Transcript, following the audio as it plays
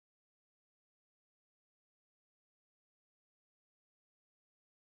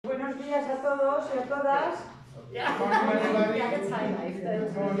Buenos días a todos y a todas.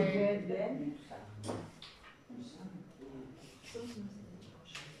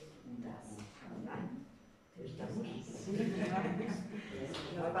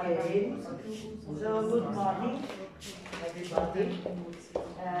 Okay, so good morning, everybody.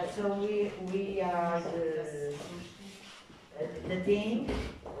 So we are the team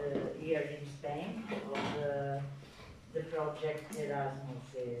here in Spain of the project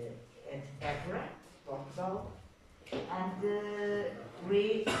Erasmus at Portugal, and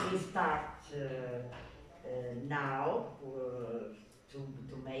we start now to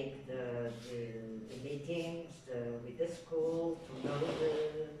make the meetings with the school, to know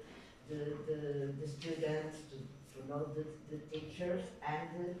the students, to know the teachers,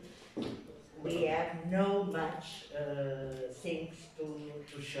 and we have no much things to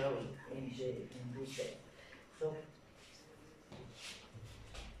show in this day.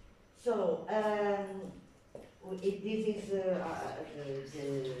 So this is the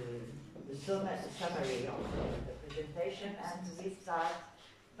summary of the presentation, and we start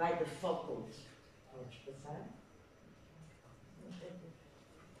by the focus.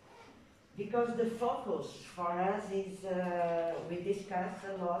 Because the focus for us is, we discuss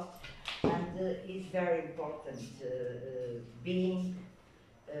a lot, and is very important, being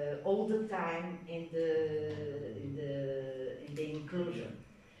all the time in the inclusion.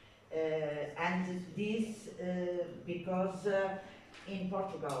 And this because in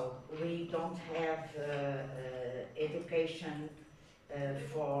Portugal we don't have education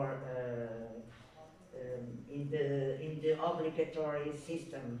for in the obligatory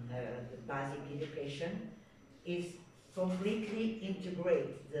system. The basic education is completely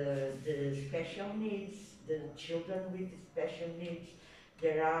integrate the special needs, the children with special needs.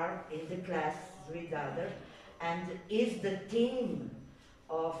 There are in the class with others, and is the team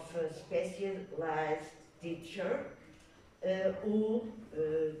of specialized teacher who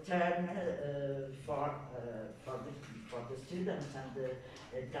turn for the students and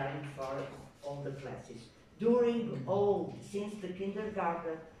turn for all the classes during all, since the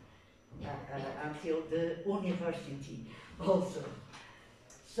kindergarten until the university also.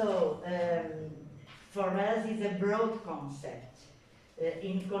 So for us is a broad concept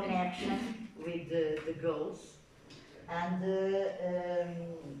in connection with the goals, and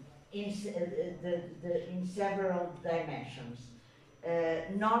in several dimensions.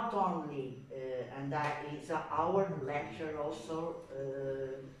 Not only, and that is our lecture also,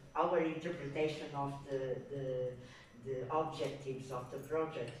 our interpretation of the objectives of the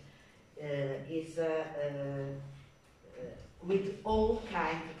project is with all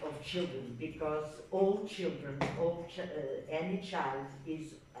kinds of children, because all children, any child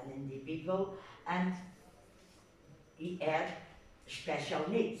is an individual, and he has special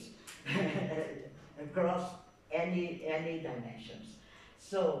needs across any dimensions.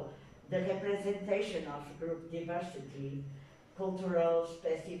 So the representation of group diversity, cultural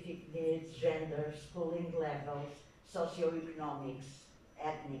specific needs, gender, schooling levels, socioeconomics,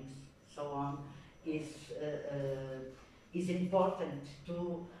 ethnics, so on, is important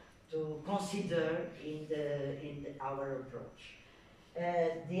to consider in our approach.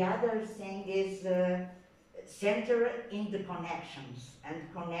 The other thing is center in the connections,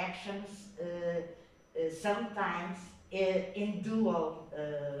 and connections sometimes in dual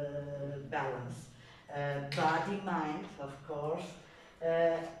balance. Body-mind, of course.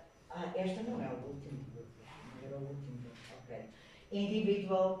 Esta não é o último, era o último, ok.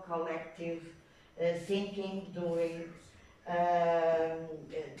 Individual, collective, thinking, doing,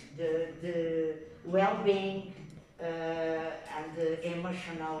 the well-being and the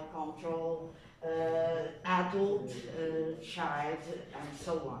emotional control, adult, child, and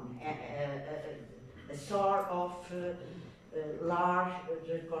so on. A sort of large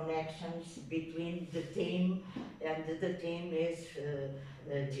connections between the team, and the team is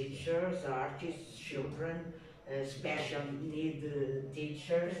teachers, artists, children, special need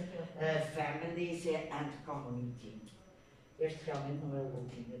teachers, families, and community. Este realmente não é o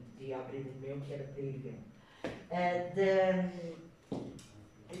último, eu podia abrir o meu, que era para ir ver.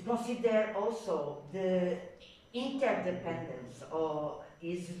 Consider also the interdependence, or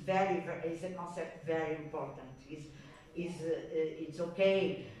is a concept very important. It's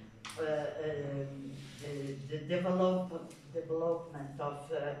okay the development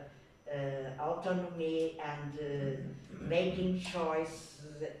of autonomy and making choice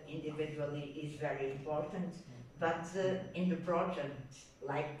individually is very important, but in the project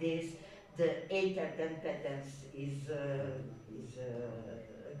like this, the interdependence is a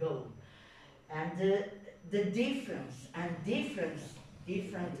goal. And the difference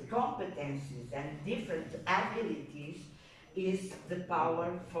different competencies and different abilities is the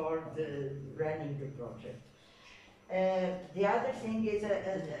power for the running the project. The other thing is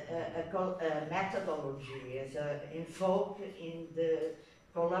a methodology, is involved in the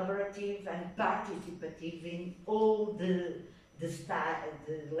collaborative and participative in all the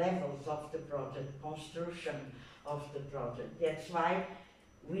levels of the project, construction of the project. That's why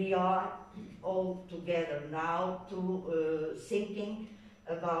we are all together now to thinking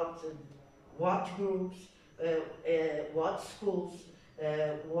about what groups, what schools,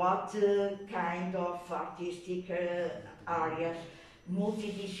 what kind of artistic areas,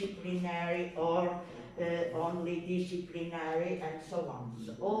 multidisciplinary or only disciplinary, and so on.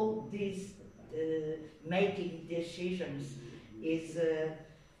 So all these making decisions is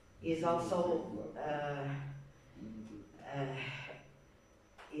also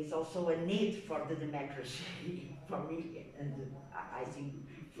a need for the democracy for me, and I think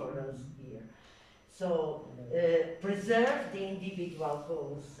for us here. So preserve the individual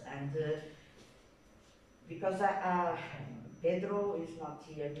goals, and because Pedro is not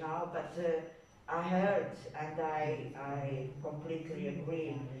here now, but I heard and I completely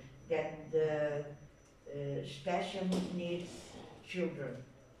agree that the special needs children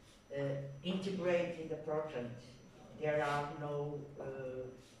integrate in the project. There are no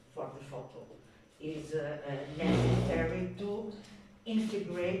for the photo. Is necessary to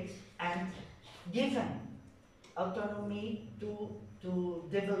integrate and given autonomy to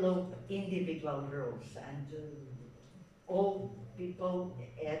develop individual roles, and all people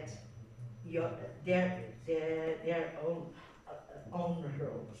at their own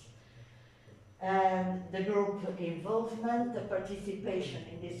roles. And the group involvement, the participation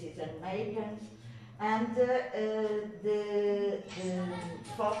in decision making, and the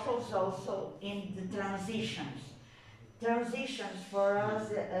focus also in the transitions. Transitions for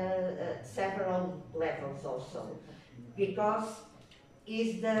us at several levels also, because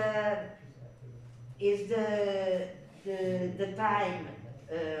is the time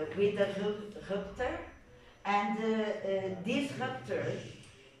with the rupture, and this rupture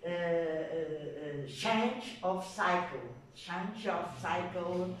change of cycle,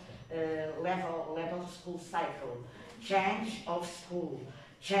 level school cycle, change of school,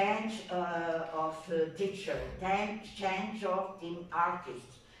 change of teacher, change of team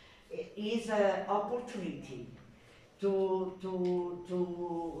artists, is an opportunity to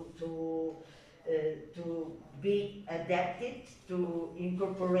be adapted, to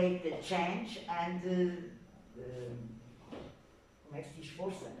incorporate the change, and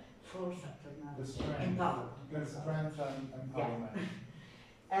empower. The strength and empowerment.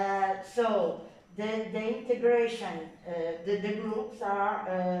 Yeah. So the integration, the groups are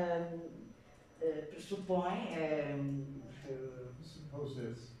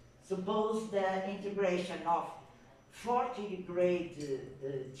suppose the integration of 40 grade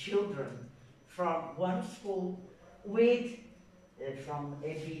children from one school with from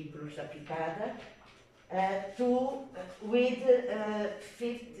EBI Bruxa Picada with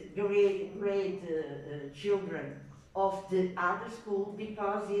 5th grade children of the other school,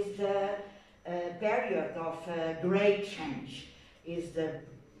 because it's the period of grade change, is the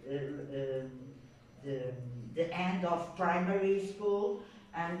end of primary school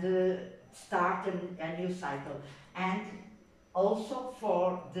and start a new cycle, and also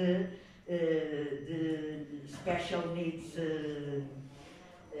for the special needs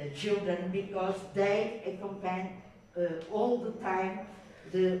children, because they accompany all the time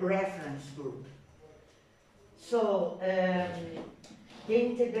the reference group. So the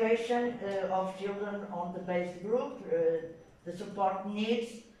integration of children on the base group, the support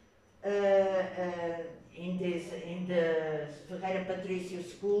needs in the Ferreira Patricio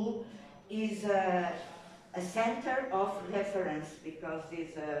School is a center of reference, because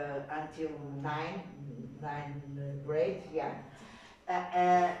it's until 9th grade, yeah.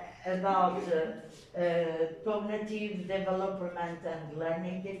 About cognitive development and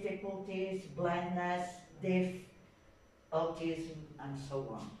learning difficulties, blindness, deaf, autism, and so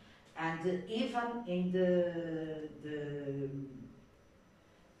on. And even in the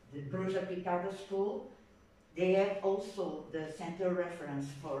Bruxa Picada school, they have also the center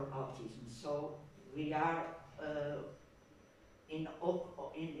reference for autism. So we are in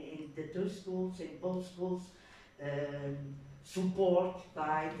the two schools, in both schools, support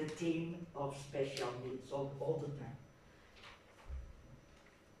by the team of special needs all the time.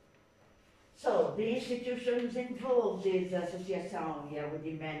 So the institutions involved is Associação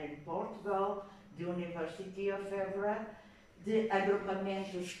Yehudi in Portugal, the University of Évora, the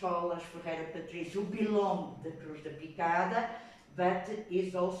Agrupamento Escolas Ferreira Patrício belong to Cruz da Picada, but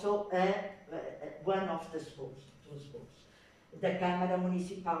is also one of the schools, two schools. The Câmara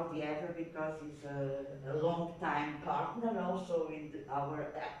Municipal de Évora, because it's a long-time partner also in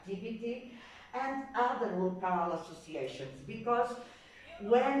our activity, and other local associations, because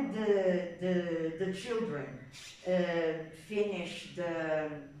when the children finish the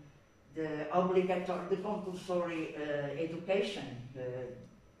obligatory, the compulsory education,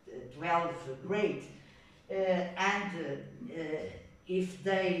 12th grade, and if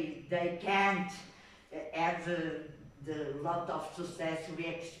they can't have the lot of success we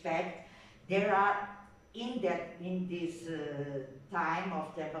expect, there are in this time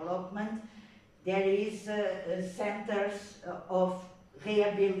of development, there is centers of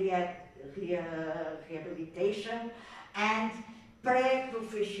rehabilitation and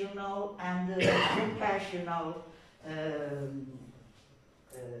pre-professional and vocational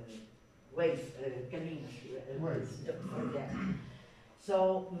caminhos.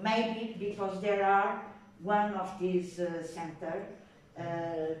 So maybe because there are one of these centers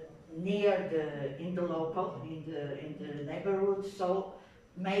near in the local, in the neighborhood, so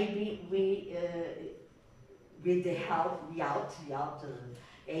maybe we with the help,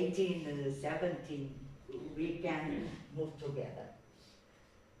 18, 17, we can move together.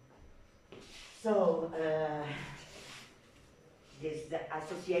 So this the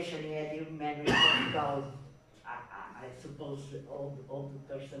association here in Portugal, I suppose all the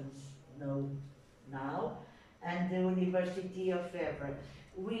persons know now, and the University of Évora.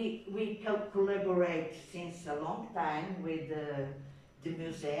 We collaborate since a long time with the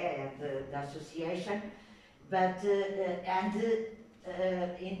museum and the association, but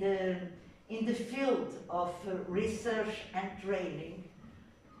in the field of research and training,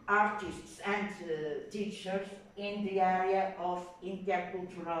 artists and teachers in the area of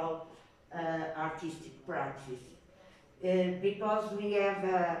intercultural artistic practice, because we have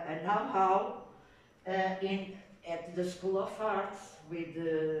a know-how at the School of Arts with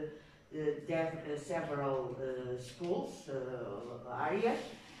several schools, areas,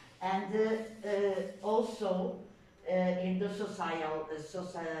 and also in the social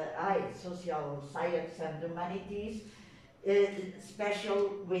science and humanities, special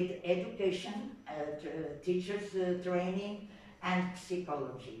with education, teachers training and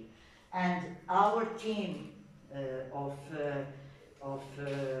psychology. And our team of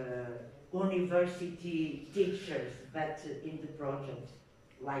university teachers, but in the project,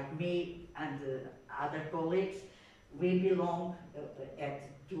 like me and other colleagues, we belong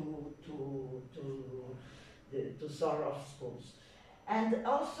to Soros schools. And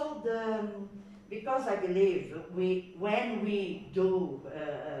also because I believe when we do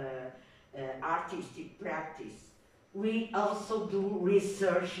artistic practice, we also do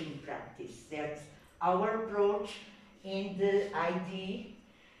research in practice. That's our approach in the ID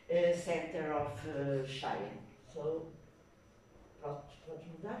Center of Cheyenne. So,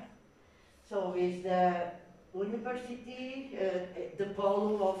 so is the university, the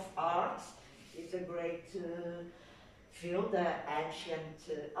Polo of Arts, is a great field, ancient,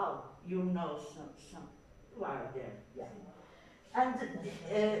 you know some, who are there, yeah. And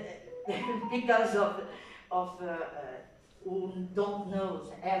because of who don't know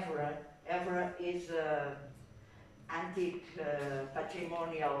Évora is an antique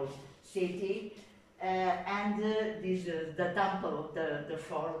patrimonial city, and this is the temple, the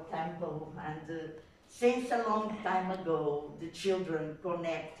fourth temple, and since a long time ago, the children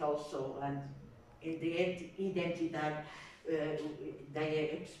connect also, and in the Identidad, they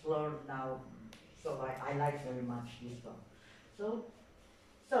explore now. So I like very much this one.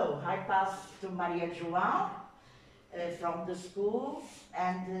 So I pass to Maria João from the schools,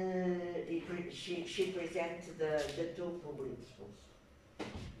 and she presents the two public schools.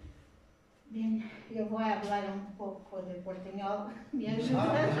 Bien, yo voy a hablar un poco de portuñol, ¿me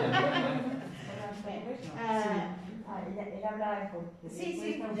ayudas? Ele habla en portugués. Sí,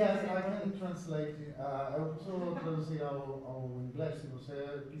 sí. Yes, I can translate. Eu posso traduzir ao inglês, se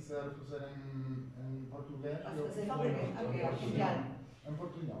você quiser fazer em português. Eu Fazer em ponho português, em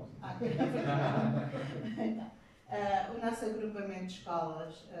português. Então, o nosso agrupamento de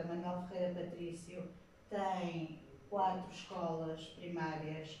escolas, Manuel Ferreira Patrício, tem 4 escolas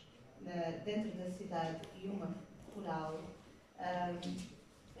primárias dentro da cidade e uma rural.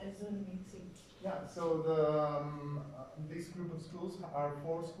 Yeah, so this group of schools are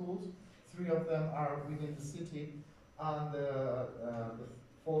 4 schools. 3 of them are within the city, and the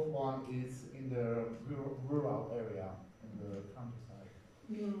 4th one is in the rural area, in the countryside.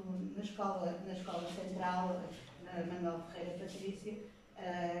 Na escola central, Manuel Ferreira Patrício,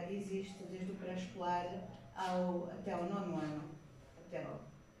 existe desde o pré-escolar até o 9º ano. tempo.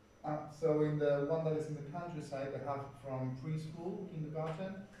 So in the one that is in the countryside, they have from preschool,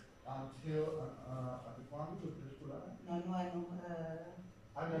 kindergarten, until até quando o preescolar? Nono ano,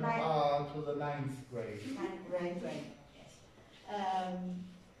 And then to the 9th grade. ninth grade.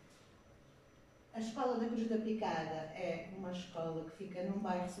 A Escola da Cruz da Picada é uma escola que fica num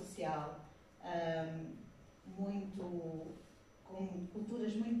bairro social com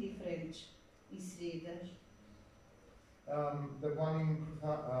culturas muito diferentes inseridas. The one in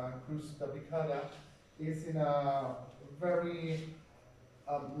Cruz da Picada is in a very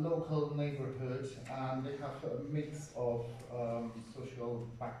local neighborhood, and they have a mix of social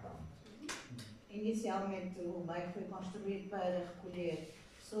background. Inicialmente o bairro foi construído para recolher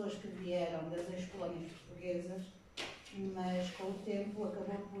pessoas que vieram das ex-colónias portuguesas, mas com o tempo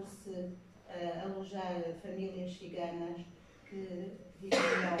acabou por se alojar famílias ciganas que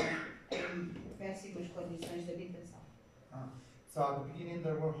viviam em péssimas condições de habitação. So at the beginning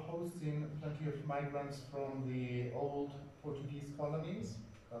they were hosting plenty of migrants from the old Portuguese colonies,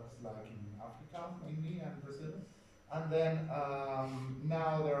 that's like in Africa mainly and Brazil, and then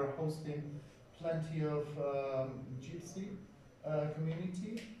now they're hosting plenty of gypsy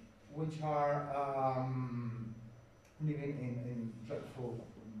community which are living in dreadful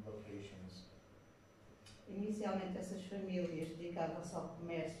locations. Inicialmente essas famílias dedicavam-se ao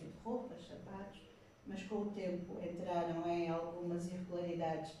comércio de roupas, sapatos, mas com o tempo entraram em algumas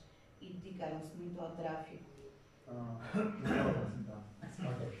irregularidades e dedicaram-se muito ao tráfico.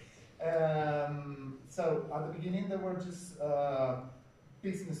 So at the beginning there were just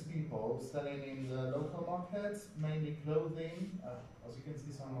business people selling in the local markets, mainly clothing, as you can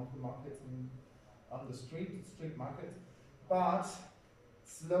see some of the markets on the street market, but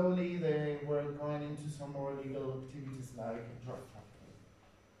slowly they were going into some more illegal activities like drug trafficking.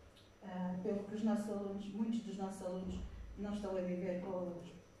 Pelo que muitos dos nossos alunos não estão a viver com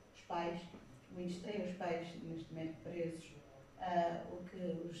os pais, muitos têm os pais neste momento presos, o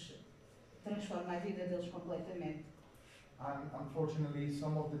que os transforma a vida deles completamente. And unfortunately,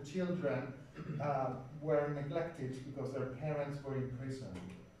 some of the children were neglected because their parents were in prison.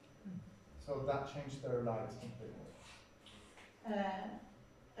 So that changed their lives completely.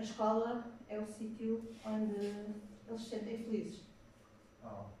 A escola é o sítio onde eles se sentem felizes.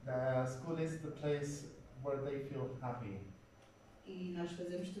 The school is the place where they feel happy. E nós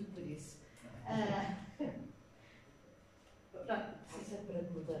fazemos tudo por isso. Isso é para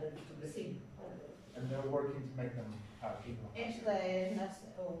mudar a fotografia. Sim. And they're working to make them happy. Esta é a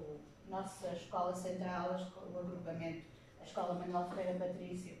nossa escola central, o agrupamento, a Escola Manuel Ferreira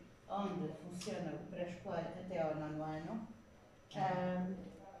Patrício, onde funciona o pré-escolar até ao 9º ano.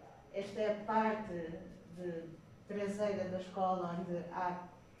 Esta é a parte traseira da escola, onde há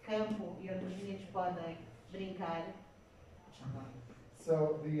campo e onde os meninos podem brincar.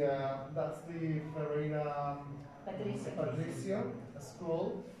 So that's the Ferreira Patrício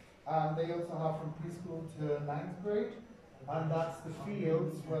school, and they also have from preschool to 9th grade, and that's the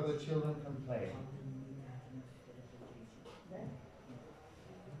fields where the children can play.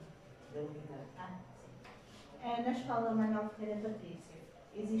 Na Escola Manuel Ferreira Patrício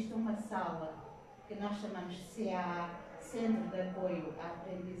existe uma sala que nós chamamos de CAA, Centro de Apoio à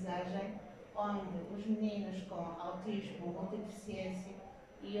Aprendizagem, onde os meninos com autismo, multideficiência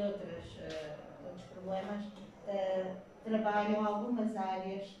e outros problemas trabalham algumas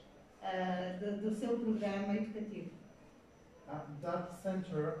áreas do seu programa educativo. That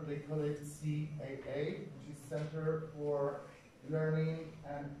center, they call it CAA, which is Center for Learning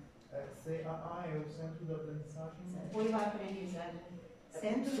and CAA, o Centro de Aprendizagem. Apoio à Aprendizagem.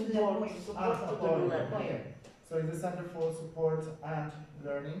 Centro de Apoio. So it's a Center for Support and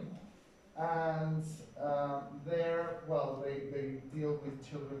Learning, and there, well, they deal with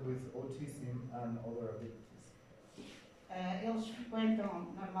children with autism and other abilities. Eles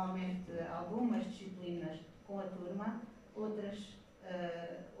frequentam normalmente algumas disciplinas com a turma, outros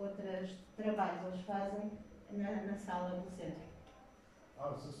trabalhos eles fazem na sala do centro.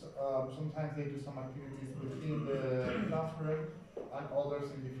 Sometimes they do some activities within the classroom and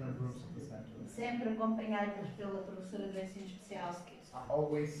others in different rooms of the center. Sempre acompanhados pela professora de ensino especial.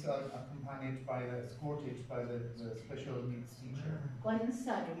 Always accompanied by escorted by the special needs teacher. Quando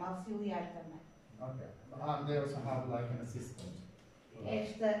necessário, uma auxiliar também. Okay. And they also have like an assistant.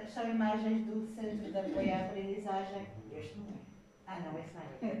 Estas são imagens do Centro de Apoio à Aprendizagem. Este não é. Não, esse não é.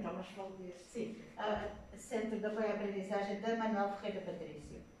 Então, mas falo desse. Sim, Centro de Apoio à Aprendizagem da Manuel Ferreira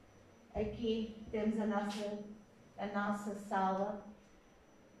Patrício. Aqui temos a nossa sala.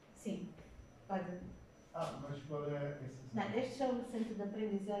 Sim, pode. Mas qual é esse? Não, este é o Centro de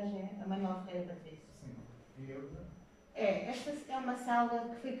Aprendizagem a Manuel Ferreira Patrício. Sim. E outra? Esta é uma sala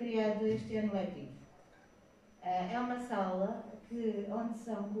que foi criada este ano letivo. É uma sala onde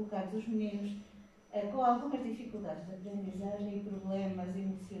são colocados os meninos com algumas dificuldades de aprendizagem e problemas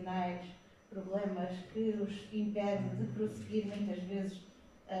emocionais, problemas que os impedem de prosseguir muitas vezes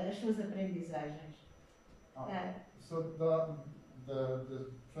as suas aprendizagens. So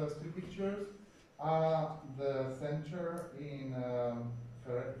the first two pictures are the center in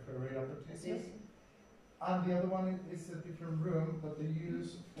Ferreira Patricia, and the other one is a different room that they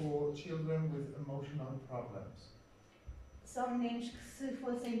use for children with emotional problems. São meninos que, se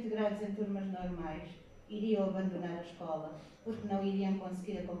fossem integrados em turmas normais, iriam abandonar a escola, porque não iriam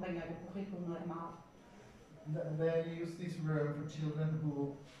conseguir acompanhar o currículo normal. They use this room for children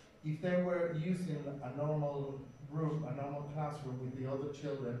who, if they were using a normal room, a normal classroom with the other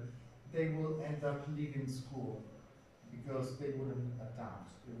children, they will end up leaving school because they wouldn't adapt.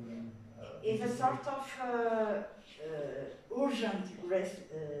 They wouldn't, it's a sort of urgent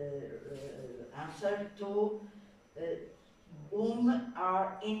answer to whom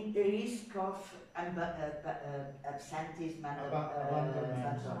are in risk of absenteeism and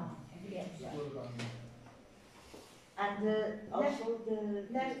abandonment. Yes. And also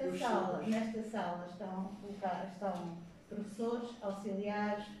Nesta sala estão professores,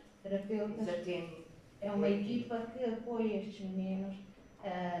 auxiliares, terapeutas. É uma equipa que apoia estes meninos.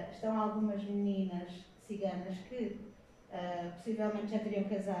 Estão algumas meninas ciganas que possivelmente já teriam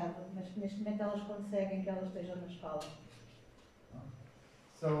casado, mas que neste momento elas conseguem que elas estejam na escola.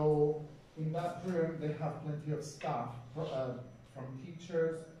 So in that room they have plenty of staff, from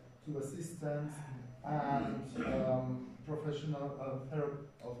teachers to assistants and professional of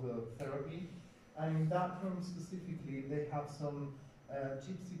therapy. And in that room specifically, they have some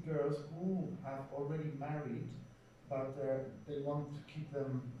gypsy girls who have already married, but they want to keep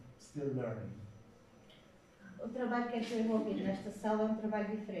them still learning. O trabalho que é desenvolvido nesta sala é um trabalho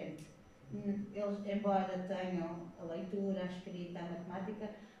diferente. Eles, embora tenham a leitura, a escrita, a matemática,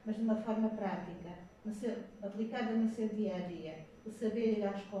 mas de uma forma prática, aplicada no seu dia a dia. O saber ir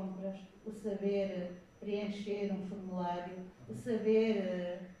às compras, o saber preencher um formulário, o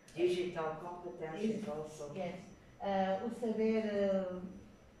saber... digital competências also. Yes. O saber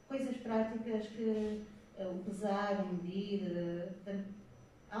coisas práticas que o pesar, o medir,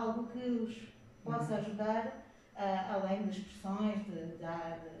 algo que os possa ajudar, além das expressões,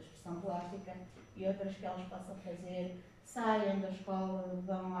 da expressão plástica e outras que elas possam fazer, saiam da escola,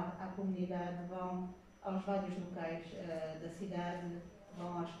 vão à comunidade, vão aos vários locais da cidade,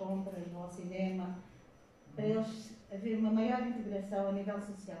 vão às compras, vão ao cinema, para eles haver uma maior integração a nível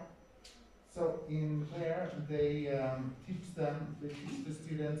social. So in there they teach the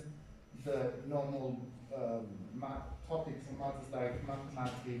students the normal math topics and maths like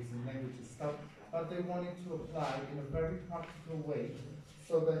mathematics and languages stuff, but they wanted to apply in a very practical way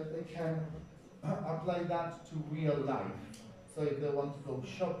so that they can apply that to real life. So if they want to go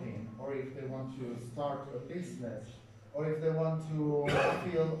shopping, or if they want to start a business, or if they want to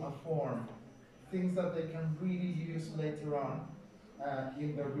fill a form, things that they can really use later on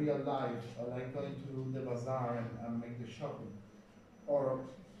in the real life, like going to the bazaar and make the shopping, or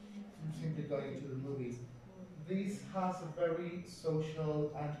simply going to the movies. This has a very social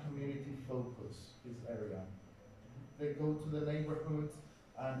and community focus, this area. They go to the neighborhoods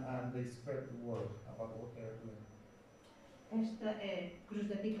and they spread the word about what they're doing. Esta é Cruz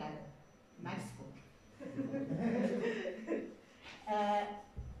da Picada, mais school.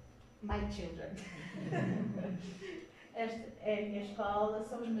 My children. Esta é a minha escola,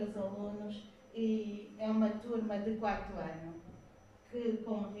 são os meus alunos e é uma turma de 4º ano que,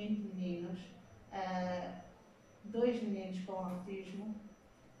 com 20 meninos, 2 meninos com autismo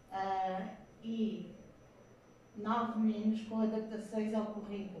e 9 meninos com adaptações ao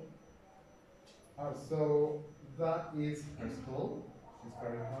currículo. So that is her school. She's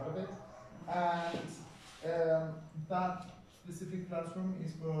very proud of it. And that specific classroom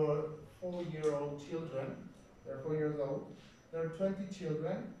is for 4-year-old children. They're 4 years old. There are 20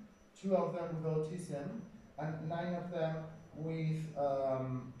 children, 2 of them with autism, and 9 of them with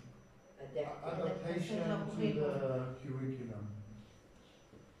adaptation to the curriculum.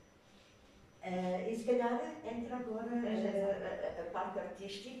 E se calhar entra agora a parte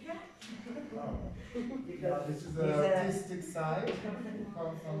artística. Now, this is the artistic side.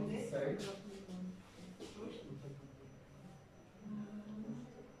 Come from the stage.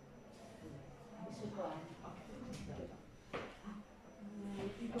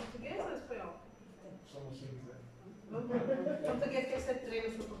 Em português ou espanhol? Como você quiser. Português, que você treina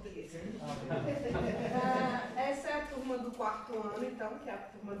sobre português. Essa é a turma do 4º ano, então, que é a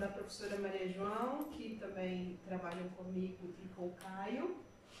turma da professora Maria João, que também trabalham comigo e com o Caio.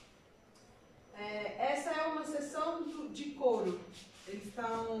 Essa é uma sessão de coro. Eles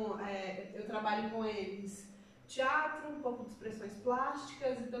estão, eu trabalho com eles teatro, um pouco de expressões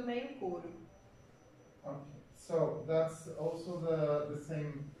plásticas e também o coro. Okay, so that's also the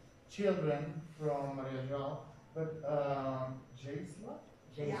same children from Maria João, but Jaisla?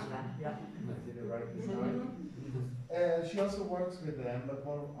 Jaisla, yeah. I did it right this time. She also works with them, but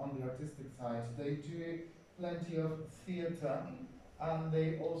more on the artistic side. They do plenty of theater, and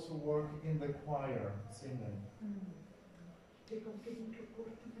they also work in the choir, singing.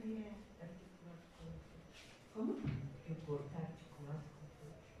 Como?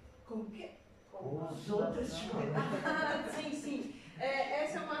 Como que? Os outros. Sim, sim.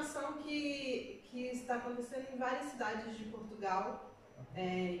 Essa é uma ação que está acontecendo em várias cidades de Portugal,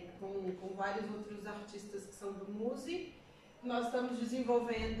 com vários outros artistas que são do MUSE. Nós estamos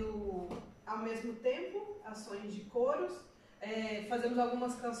desenvolvendo ao mesmo tempo ações de coros, fazemos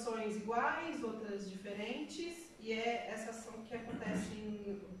algumas canções iguais, outras diferentes, e é essa ação que acontece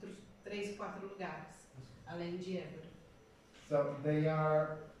em outros 3, 4 lugares, além de Évora. So they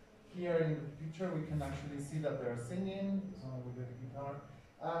are here in the picture. We can actually see that they're singing, someone with a guitar,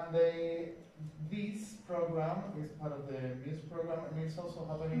 and this program is part of the music program, and it's also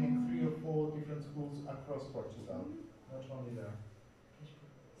happening in 3 or 4 different schools across Portugal, not only there.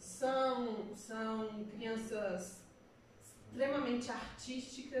 São crianças extremamente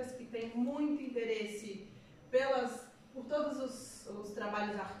artísticas que têm muito interesse por todos os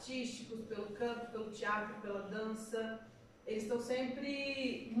trabalhos artísticos, pelo canto, pelo teatro, pela dança. Eles estão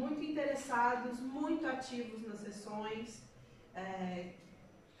sempre muito interessados, muito ativos nas sessões,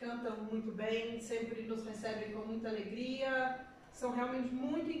 cantam muito bem, sempre nos recebem com muita alegria, são realmente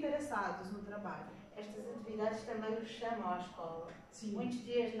muito interessados no trabalho. Estas atividades também os chamam à escola. Sim. Muitos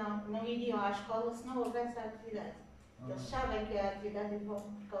dias não iriam à escola se não houvesse a atividade. Eles sabem que a atividade é bom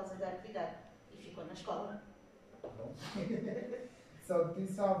por causa da atividade e ficam na escola. So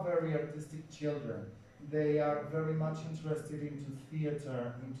these are very artistic children. They are very much interested into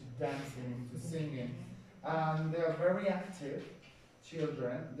theater, into dancing, into singing, and they are very active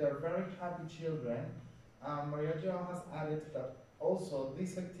children. They are very happy children. Maria João has added that also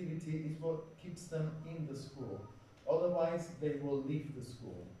this activity is what keeps them in the school. Otherwise, they will leave the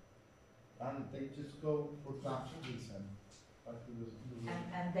school, and they just go for that reason.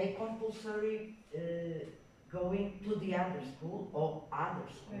 And they compulsory going to the other school or other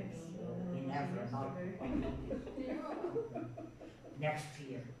schools in Évora, not next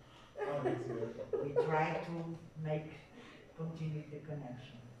year. Oh, next year. We try to continue the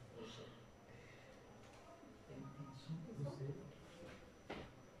connection.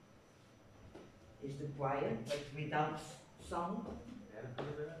 Is the choir, but without song?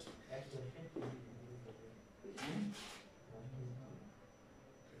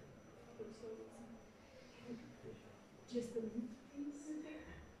 Just a minute, please.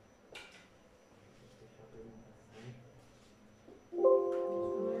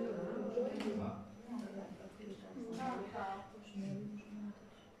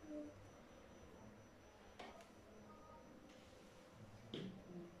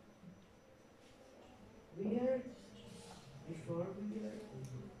 We heard before we heard.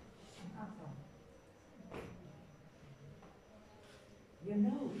 You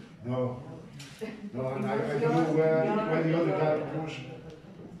know. No. No, and I don't know where the other guy was.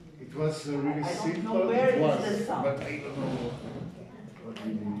 It was really I don't simple, know where it is was, the sound. but I don't know what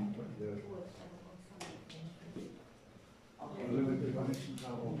we need. A little bit of connections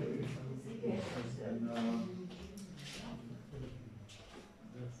are okay. And,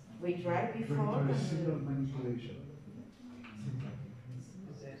 We tried before. very simple manipulation.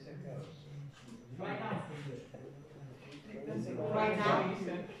 Right now?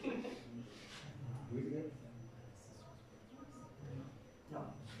 No,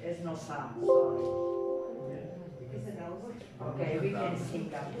 there's no sound, sorry. Is it over? Okay, we can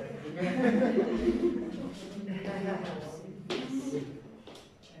sing after.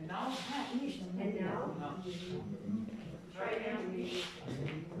 And now? And now? Right now.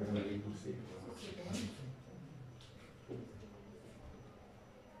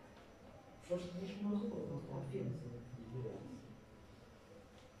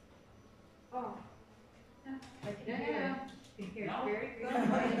 Oh. Yeah.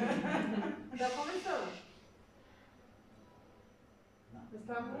 Já começou.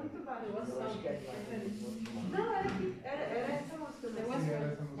 Está muito baixo o som. Não, era essa música.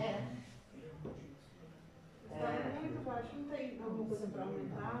 Está muito baixo. Não tem alguma coisa para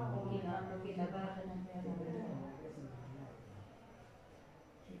aumentar? Aqui na barra não tem nada.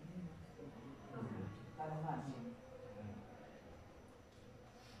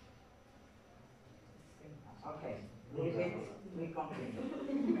 Okay.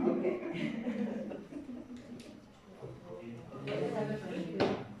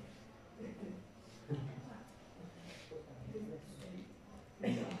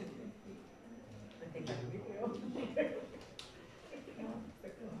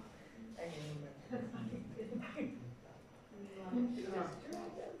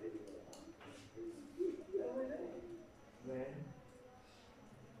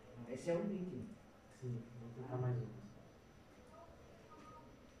 Esse é o vídeo. Sim, vou tentar mais um.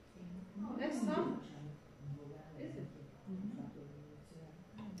 É só.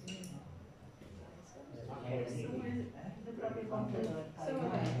 Esse? Do próprio computador.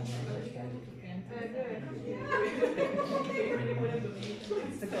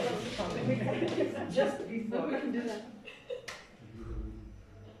 Just before.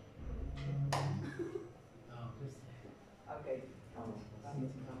 Ok,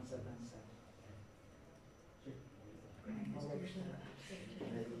 vamos avançar.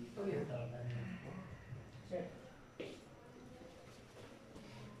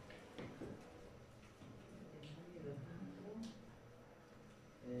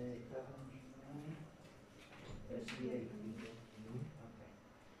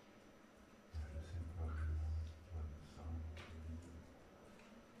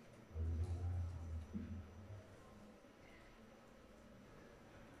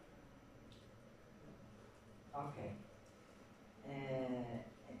 Ok.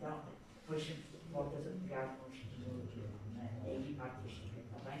 Então, depois voltas a pegar na equipa artística,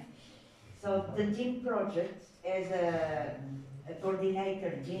 está bem? So, the team project as a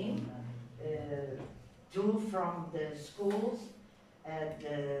coordinator team, two from the schools,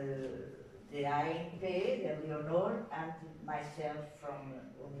 the INP, the Leonor, and myself from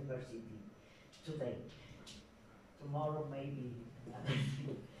university today. Tomorrow maybe.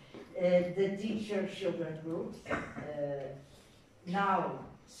 The teacher children groups, now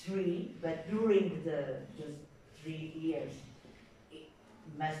 3, but during the 3 years it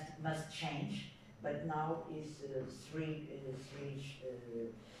must change, but now is 3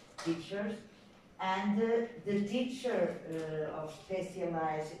 teachers, and the teacher of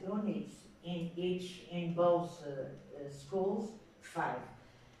specialized units in both schools, 5.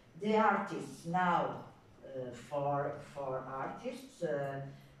 The artists now 4 artists.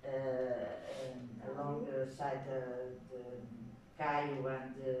 Alongside the Caio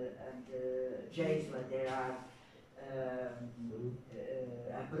and Jaisla, there are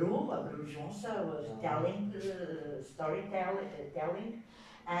Abru Jonsa was telling storytelling,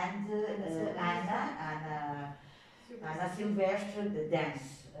 and Ana Silvestre the dance.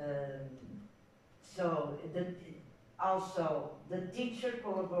 So also the teacher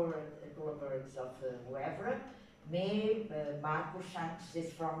collaborates of whoever. Me, Marcos Santos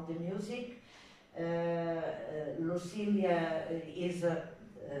is from the music. Lucilia is a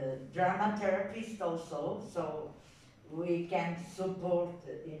drama therapist also, so we can support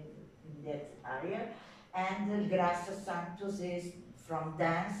in that area. And Graça Santos is from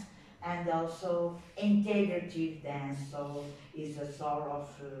dance and also integrative dance, so is a sort of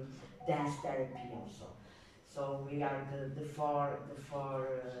dance therapy also. So we are the four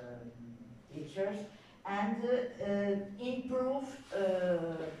teachers. And improve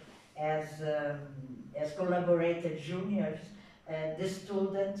as collaborator juniors the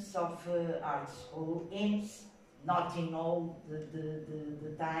students of art school, not in all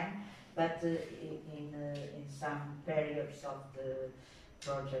the time, but in some periods of the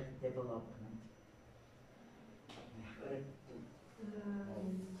project development.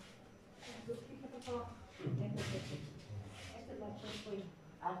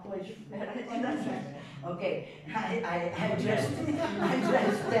 Okay, I just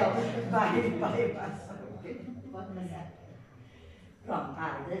tell by okay. Pronto,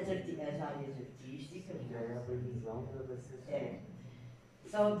 as áreas artísticas.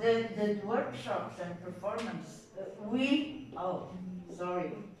 So the workshops and performance,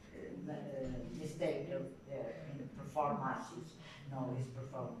 mistake there in performances. No, it's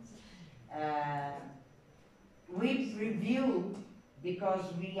performance. We review,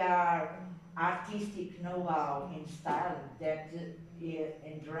 because we are artistic know-how in style, that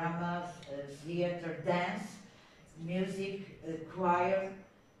in drama, theater, dance, music, choir,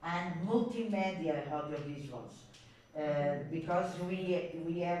 and multimedia audiovisuals. Because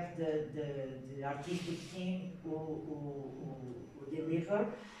we have the artistic team who deliver,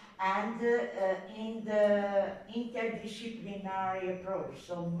 and in the interdisciplinary approach.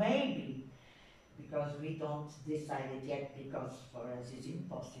 So maybe because we don't decide it yet, because for us it's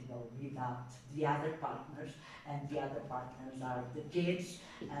impossible without the other partners, and the other partners are the kids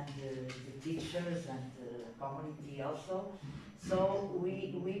and the teachers and the community also. So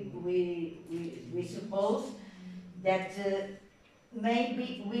we suppose that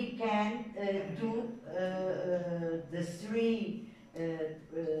maybe we can do the three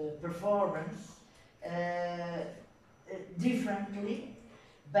performance differently,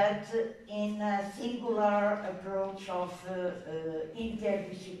 but in a singular approach of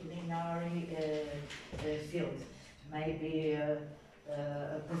interdisciplinary field. Maybe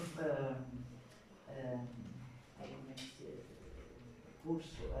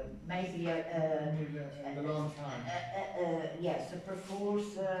maybe in the long time. yes, a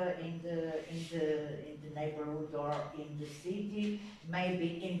perforce in the neighborhood or in the city,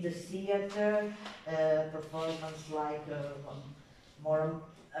 maybe in the theater, performance like more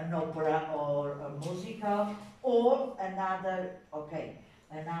an opera or a musical, or another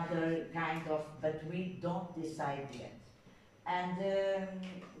kind of, but we don't decide yet. And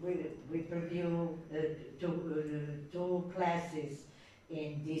we preview two classes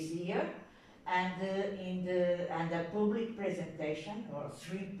in this year, and a public presentation, or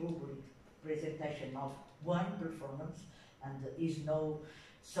three public presentation of one performance, and is no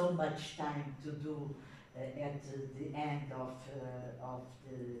so much time to do at the end of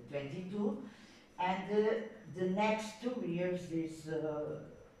the 22, and the next 2 years is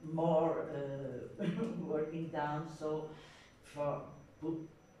more working down. So for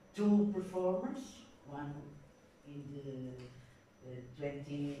two performers, one in the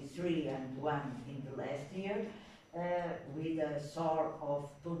 23 and one in the last year, with a sort of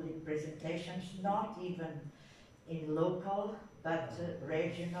public presentations, not even in local, but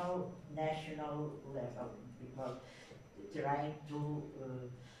regional, national level, because trying to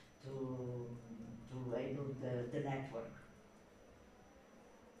able the network.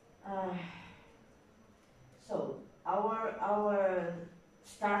 So our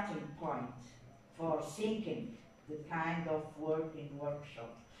starting point for thinking the kind of working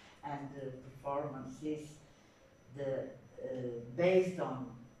workshop and performance is based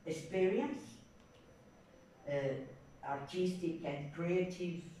on experience, artistic and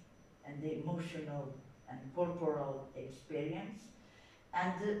creative and emotional and corporal experience,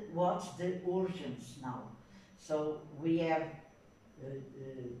 and what's the urgence now. So we have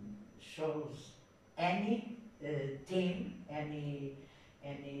shows any theme, any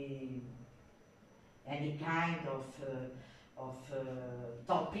kind of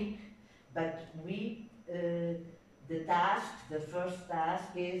topic, but we the first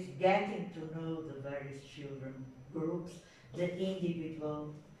task is getting to know the various children groups, the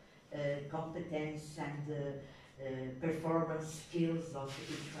individual competence and performance skills of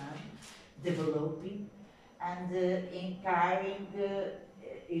each one, developing and encouraging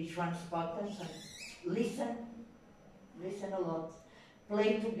each one's partners and listen a lot,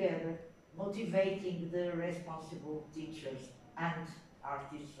 play together, motivating the responsible teachers and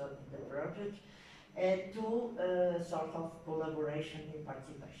artists of the project to sort of collaboration and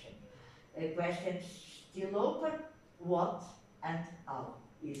participation. Questions still open, what and how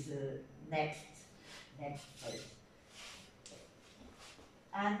is next phase.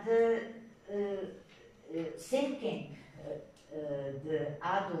 And thinking the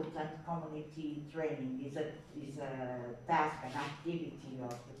adult and community training is a task, an activity of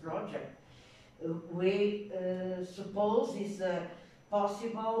the project. We suppose is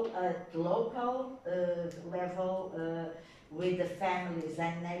possible at local level with the families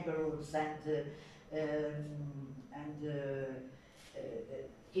and neighborhoods and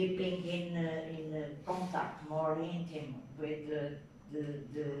keeping in contact more intimate with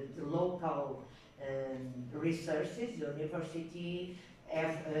the local resources, university,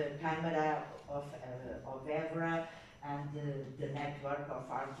 Camera of Evra, and the network of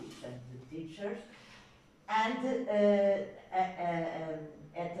artists and the teachers. And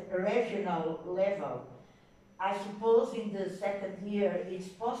at a regional level, I suppose in the second year it's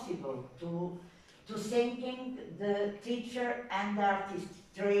possible to thinking the teacher and artist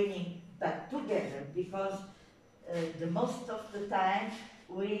training but together, because the most of the time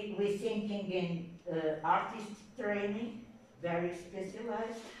we thinking in artist training, very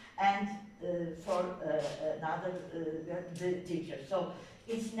specialized, and for another the teacher. So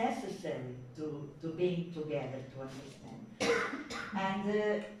it's necessary to being together to understand. And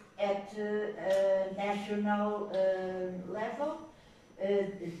at national level,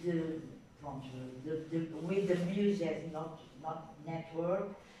 with the music, not network,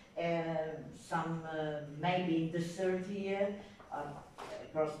 some maybe in the third year,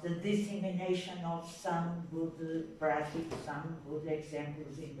 course, the dissemination of some good practice, some good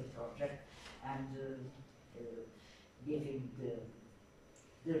examples in the project, and giving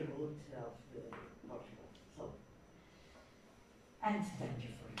the root of the Portugal. So, and thank you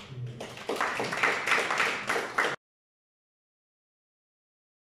for your